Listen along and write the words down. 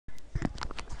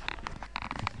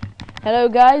Hello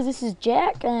guys, this is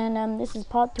Jack, and this is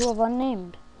part 2 of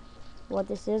UnNamed. What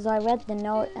this is, I read the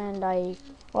note and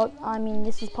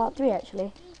this is part 3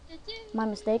 actually. My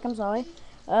mistake, I'm sorry.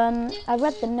 I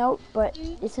read the note, but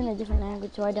it's in a different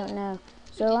language, so I don't know.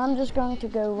 So I'm just going to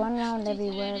go run around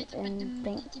everywhere and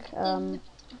think,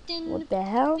 what the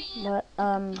hell? But,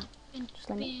 just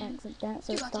let me exit that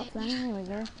so it stops running. Here we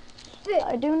go.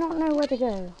 I do not know where to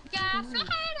go.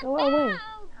 Go away.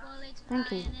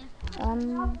 Thank you.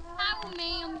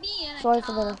 Sorry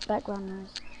for the background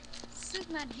noise.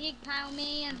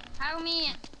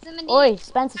 Oi,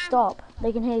 Spencer, stop.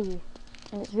 They can hear you.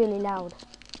 And it's really loud.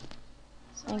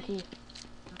 Thank you.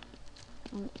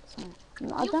 Sorry.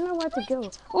 I don't know where to go.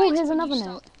 Oh, here's another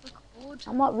note.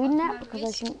 I'm not reading that because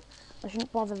I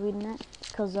shouldn't bother reading that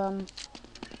because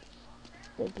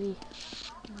it'd be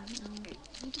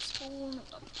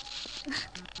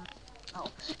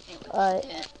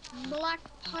Black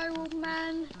Pirate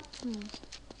Man.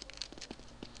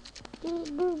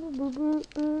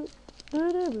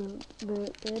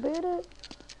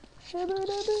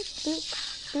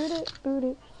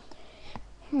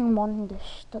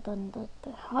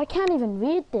 I can't even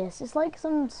read this. It's like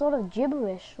some sort of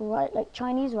gibberish, right? Like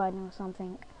Chinese writing or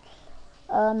something.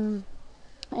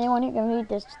 Anyone who can read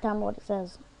this, just tell me what it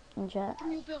says in chat.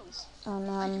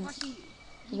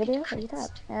 Video that you tap.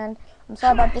 And I'm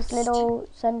sorry about this little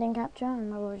sending capture,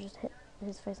 and I will just hit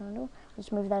his face on the door. I'll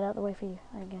just move that out of the way for you.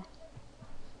 There you go.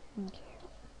 Thank you.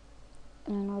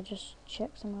 And I'll just check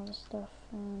some other stuff.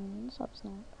 What's up,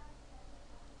 Snap?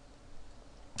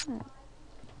 Right.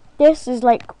 This is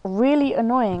like really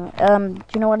annoying. Do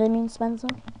you know what I mean, Spencer?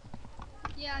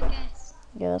 Yeah, I guess.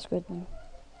 Yeah, that's good then.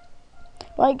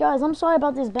 Right, guys, I'm sorry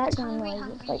about this background noise.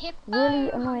 It's like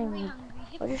really annoying me.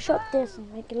 I'll just shut this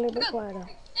and make it a little bit quieter.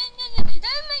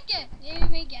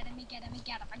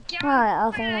 Alright,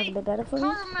 I think that's a bit better for you.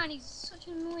 Pirate Man is such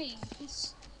annoying.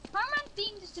 Pirate Man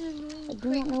being just an annoying. I do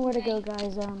not know where to go,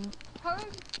 guys.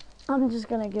 I'm just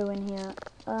gonna go in here.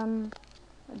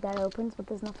 That opens, but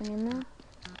there's nothing in there.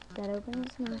 That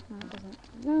opens? No, it doesn't.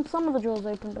 Some of the drawers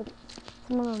open, but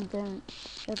some of them don't.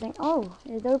 I think, oh,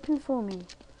 it opened for me.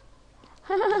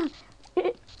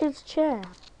 It's chair.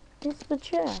 It's the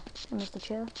chair. Hey, Mr.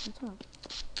 Chair, what's up?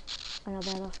 I know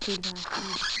that off feedback.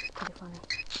 It's pretty funny.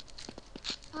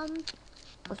 I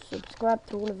subscribe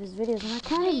to all of his videos, and I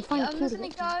can't even find I'm just gonna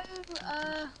go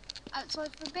outside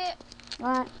for a bit.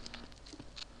 Alright.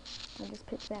 I'll just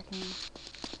pitch back in there.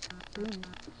 Boom.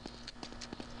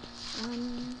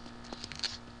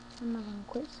 I'm not gonna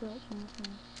quit searching this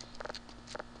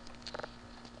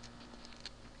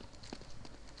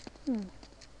one.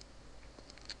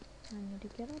 I need to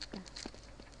get up there.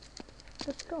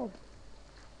 Let's go.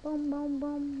 Boom, boom,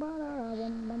 boom, ba-da,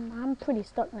 boom, boom. I'm pretty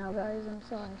stuck now, guys. I'm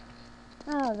sorry.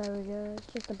 Oh, there we go. It's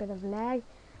just a bit of lag.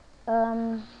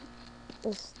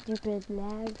 This stupid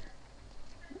lag.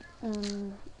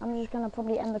 I'm just gonna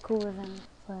probably end the call with him.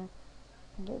 So, when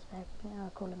he gets back,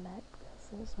 I'll call him back.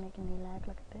 So it's making me lag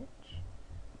like a bitch.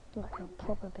 Like a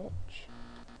proper bitch.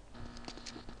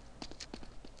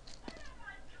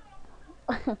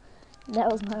 That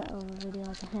was my other video.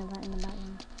 I can hear that in the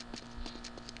background.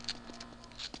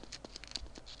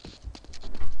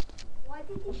 Why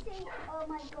did you say, oh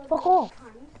my god? Fuck off!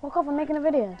 Fuck off, I'm making a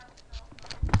video.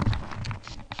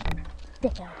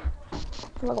 Dickhead.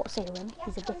 That's all I got to say to him.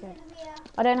 He's a dickhead.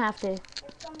 I don't have to.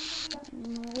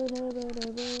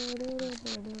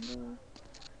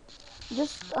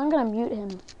 I'm gonna mute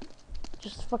him.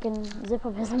 Just fucking zip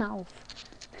up his mouth.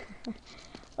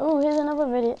 Oh, here's another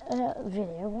video.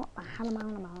 What the hell am I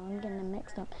on about? I'm getting them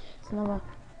mixed up. It's another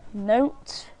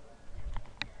note.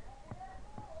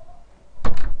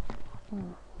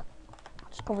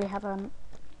 Just probably have some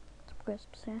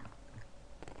crisps here.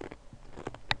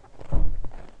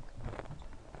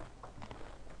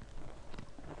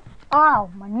 Ow,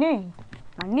 my knee.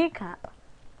 My kneecap.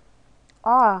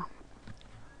 Dropped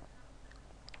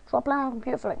down on the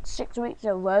computer for like 6 weeks in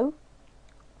a row.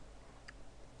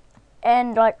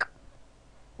 And like,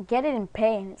 get it in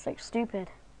pain. It's like stupid.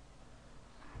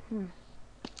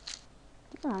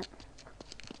 Alright.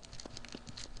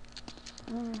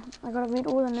 I gotta read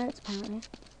all the notes apparently.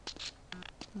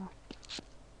 Oh.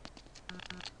 I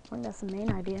think that's the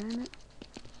main idea, isn't it?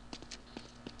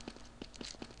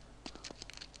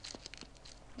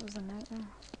 What was the note there?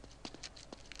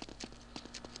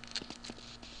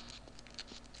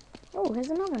 Oh,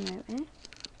 here's another note, eh?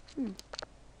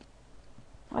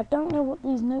 I don't know what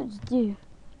these notes do.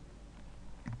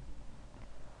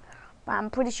 But I'm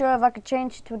pretty sure if I could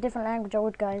change it to a different language, I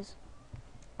would, guys.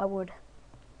 I would.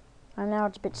 And now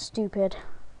it's a bit stupid.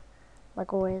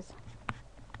 Like always.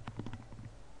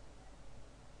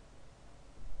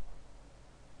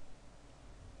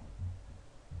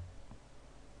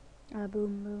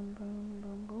 boom, boom, boom,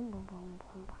 boom, boom, boom, boom,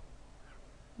 boom.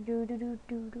 Do do do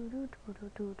do do do do do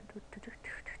do do do do.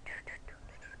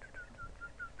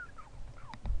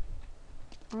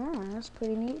 Oh, that's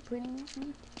pretty neat, pretty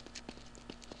neat.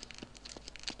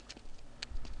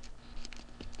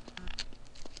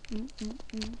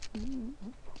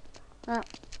 Now,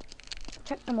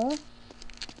 check them all.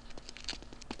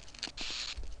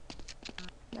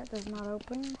 That does not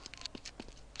open.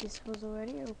 This was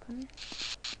already open.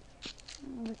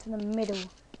 Go to the middle,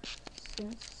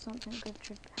 since something good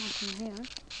should happen here.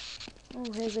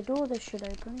 Oh, here's a door that should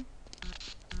open.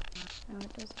 No,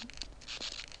 it doesn't.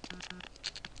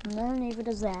 No, neither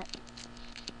does that.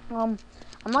 I'm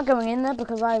not going in there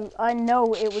because I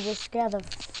know it would just scare the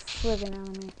friggin' out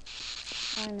of me.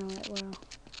 I know it will.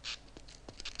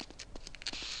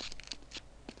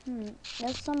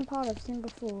 There's some part I've seen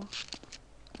before.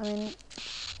 I mean,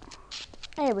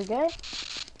 there we go.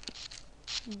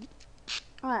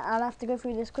 Alright, I'll have to go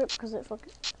through this script because it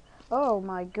fucking... Oh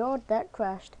my god, that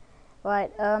crashed.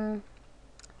 Right, I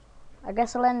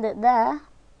guess I'll end it there.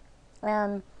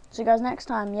 See you guys next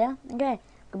time, yeah? Okay,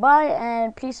 goodbye,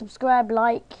 and please subscribe,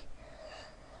 like.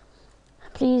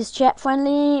 Please chat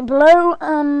friendly below.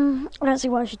 I don't see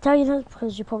why I should tell you that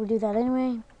because you probably do that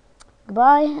anyway.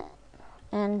 Goodbye,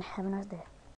 and have a nice day.